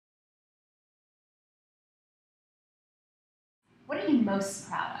What are you most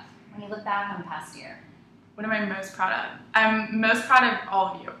proud of when you look back on the past year? What am I most proud of? I'm most proud of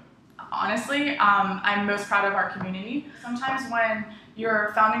all of you. Honestly, I'm most proud of our community. Sometimes when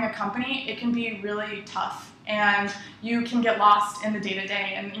you're founding a company, it can be really tough and you can get lost in the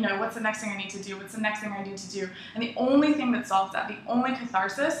day-to-day and, you know, what's the next thing I need to do? What's the next thing I need to do? And the only thing that solves that, the only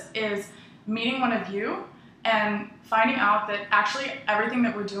catharsis is meeting one of you and finding out that actually everything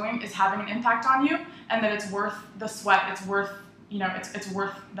that we're doing is having an impact on you and that it's worth the sweat, it's worth, you know, it's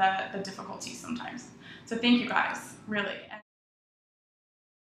worth the difficulty sometimes. So thank you guys, really.